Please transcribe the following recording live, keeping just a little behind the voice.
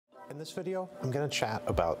In this video, I'm going to chat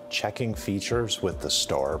about checking features with the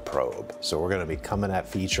star probe. So we're going to be coming at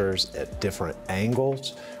features at different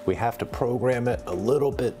angles. We have to program it a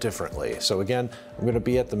little bit differently. So again, I'm going to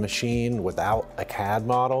be at the machine without a CAD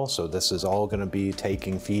model. So this is all going to be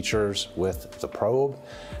taking features with the probe.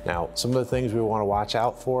 Now, some of the things we want to watch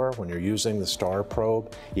out for when you're using the star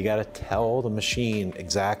probe, you got to tell the machine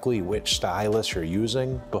exactly which stylus you're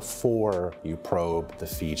using before you probe the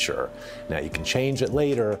feature. Now, you can change it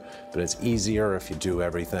later, but it's easier if you do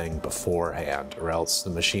everything beforehand, or else the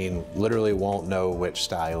machine literally won't know which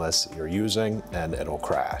stylus you're using and it'll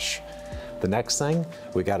crash. The next thing,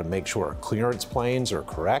 we got to make sure our clearance planes are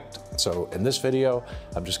correct. So in this video,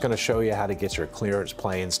 I'm just going to show you how to get your clearance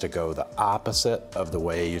planes to go the opposite of the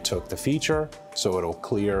way you took the feature, so it'll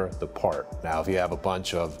clear the part. Now, if you have a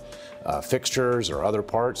bunch of fixtures or other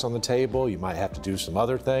parts on the table, you might have to do some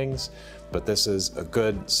other things, but this is a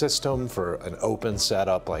good system for an open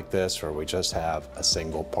setup like this where we just have a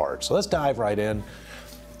single part. So let's dive right in.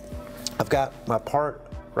 I've got my part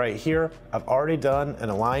right here. I've already done an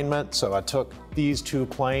alignment, so I took these two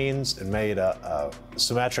planes and made a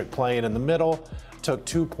symmetric plane in the middle, took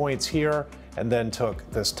 2 points here, and then took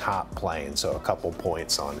this top plane, so a couple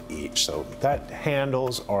points on each. So that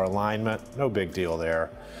handles our alignment, no big deal there.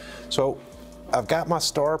 So I've got my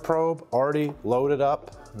star probe already loaded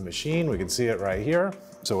up in the machine. We can see it right here.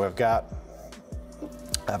 So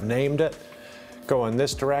I've named it. Going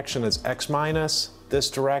this direction is X minus, this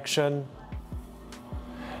direction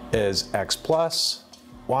is X plus,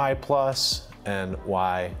 Y plus, and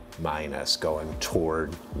Y minus going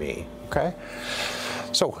toward me, okay?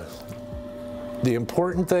 So the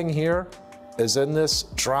important thing here is in this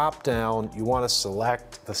drop down, you want to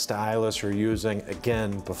select the stylus you're using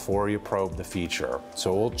again before you probe the feature.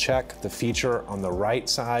 So we'll check the feature on the right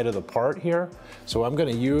side of the part here. So I'm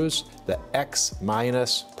going to use the X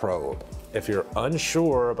minus probe. If you're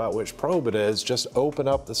unsure about which probe it is, just open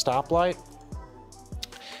up the stoplight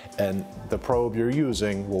and the probe you're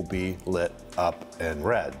using will be lit up in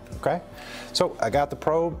red, okay? So I got the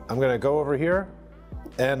probe. I'm going to go over here.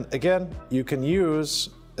 And again, you can use,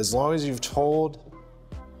 as long as you've told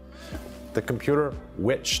the computer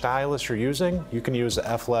which stylus you're using, you can use the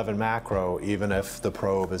F11 Macro even if the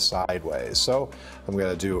probe is sideways. So I'm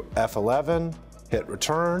going to do F11, hit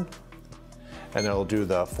return, and it'll do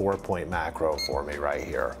the 4-point macro for me right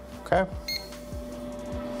here, okay?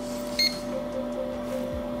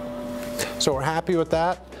 So we're happy with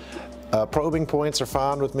that. Probing points are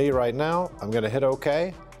found with me right now. I'm going to hit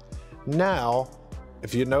OK. Now,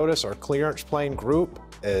 if you notice, our clearance plane group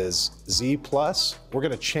is Z plus. We're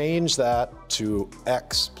going to change that to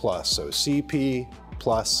X plus, so CP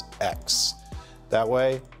plus X. That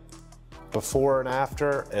way, before and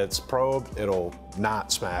after it's probed, it'll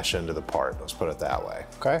not smash into the part. Let's put it that way,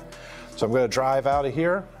 okay? So I'm going to drive out of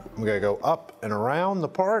here. I'm going to go up and around the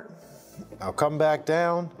part. I'll come back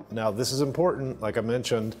down. Now this is important, like I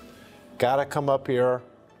mentioned, gotta come up here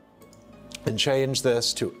and change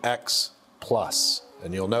this to X plus.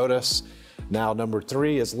 And you'll notice now number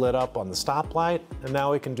 3 is lit up on the stoplight, and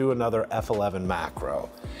now we can do another F11 macro.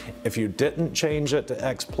 If you didn't change it to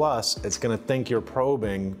X plus, it's gonna think you're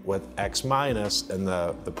probing with X minus, and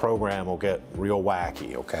the program will get real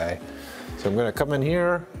wacky, okay? So I'm gonna come in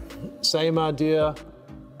here, same idea.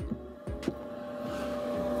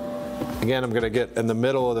 Again, I'm going to get in the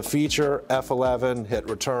middle of the feature, F11, hit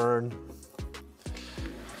return,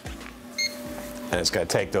 and it's going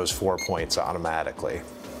to take those 4 points automatically.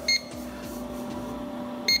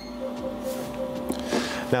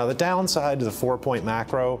 Now, the downside to the 4-point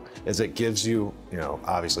macro is it gives you,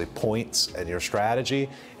 obviously points in your strategy.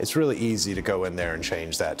 It's really easy to go in there and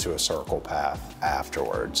change that to a circle path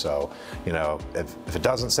afterward. So, if it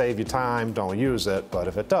doesn't save you time, don't use it. But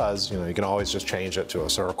if it does, you can always just change it to a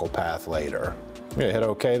circle path later. I'm gonna hit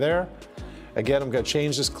OK there. Again, I'm gonna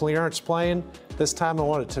change this clearance plane. This time I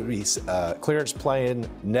want it to be clearance plane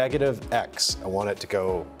 -X. I want it to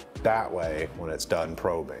go that way when it's done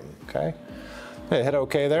probing, okay? Hit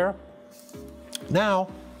OK there. Now,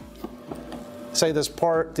 say this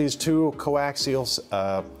part, these two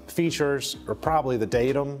coaxial features are probably the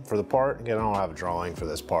datum for the part. Again, I don't have a drawing for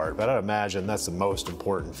this part, but I'd imagine that's the most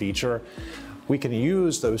important feature. We can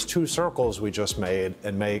use those 2 circles we just made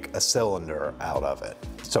and make a cylinder out of it.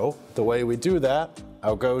 So the way we do that,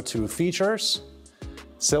 I'll go to Features,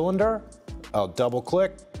 Cylinder, I'll double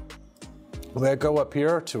click. I'm gonna go up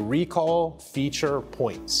here to Recall Feature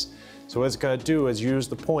Points. So what it's going to do is use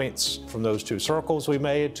the points from those 2 circles we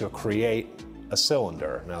made to create a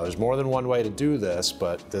cylinder. Now there's more than one way to do this,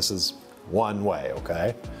 but this is one way,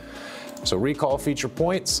 okay? So recall feature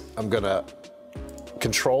points, I'm going to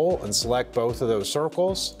Control and select both of those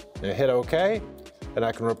circles and hit OK, and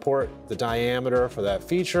I can report the diameter for that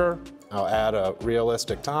feature. I'll add a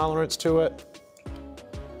realistic tolerance to it.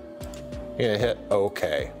 And hit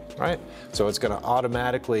OK, right? So it's going to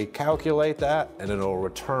automatically calculate that, and it'll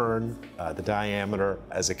return the diameter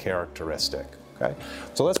as a characteristic. Okay,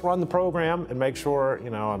 so let's run the program and make sure, you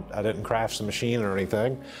know, I didn't crash the machine or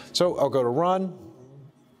anything. So I'll go to run.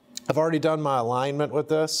 I've already done my alignment with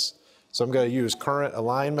this, so I'm going to use current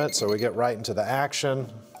alignment so we get right into the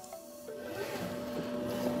action.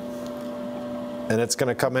 And it's going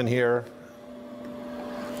to come in here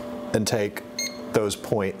and take those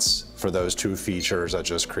points for those two features I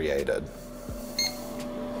just created.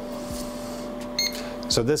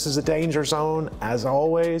 So this is a danger zone. As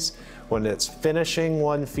always, when it's finishing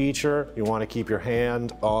one feature, you want to keep your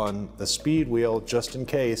hand on the speed wheel just in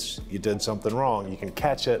case you did something wrong. You can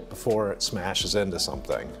catch it before it smashes into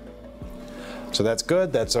something. So that's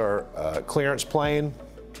good. That's our clearance plane.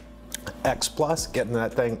 X plus, getting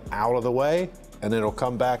that thing out of the way, and it'll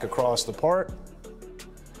come back across the part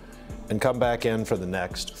and come back in for the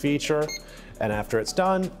next feature. And after it's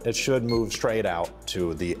done, it should move straight out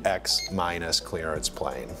to the X minus clearance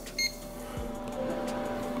plane.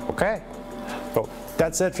 Okay, so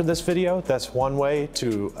that's it for this video. That's one way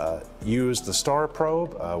to use the star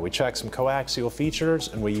probe. We checked some coaxial features,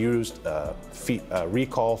 and we used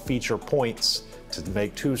recall feature points to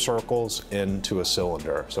make two circles into a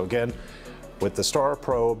cylinder. So again, with the star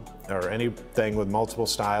probe, or anything with multiple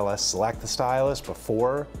stylus, select the stylus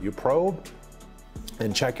before you probe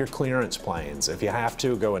and check your clearance planes. If you have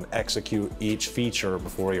to, go and execute each feature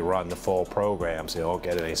before you run the full program so you don't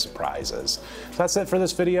get any surprises. So that's it for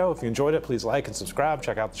this video. If you enjoyed it, please like and subscribe.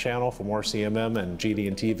 Check out the channel for more CMM and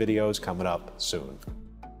GD&T videos coming up soon.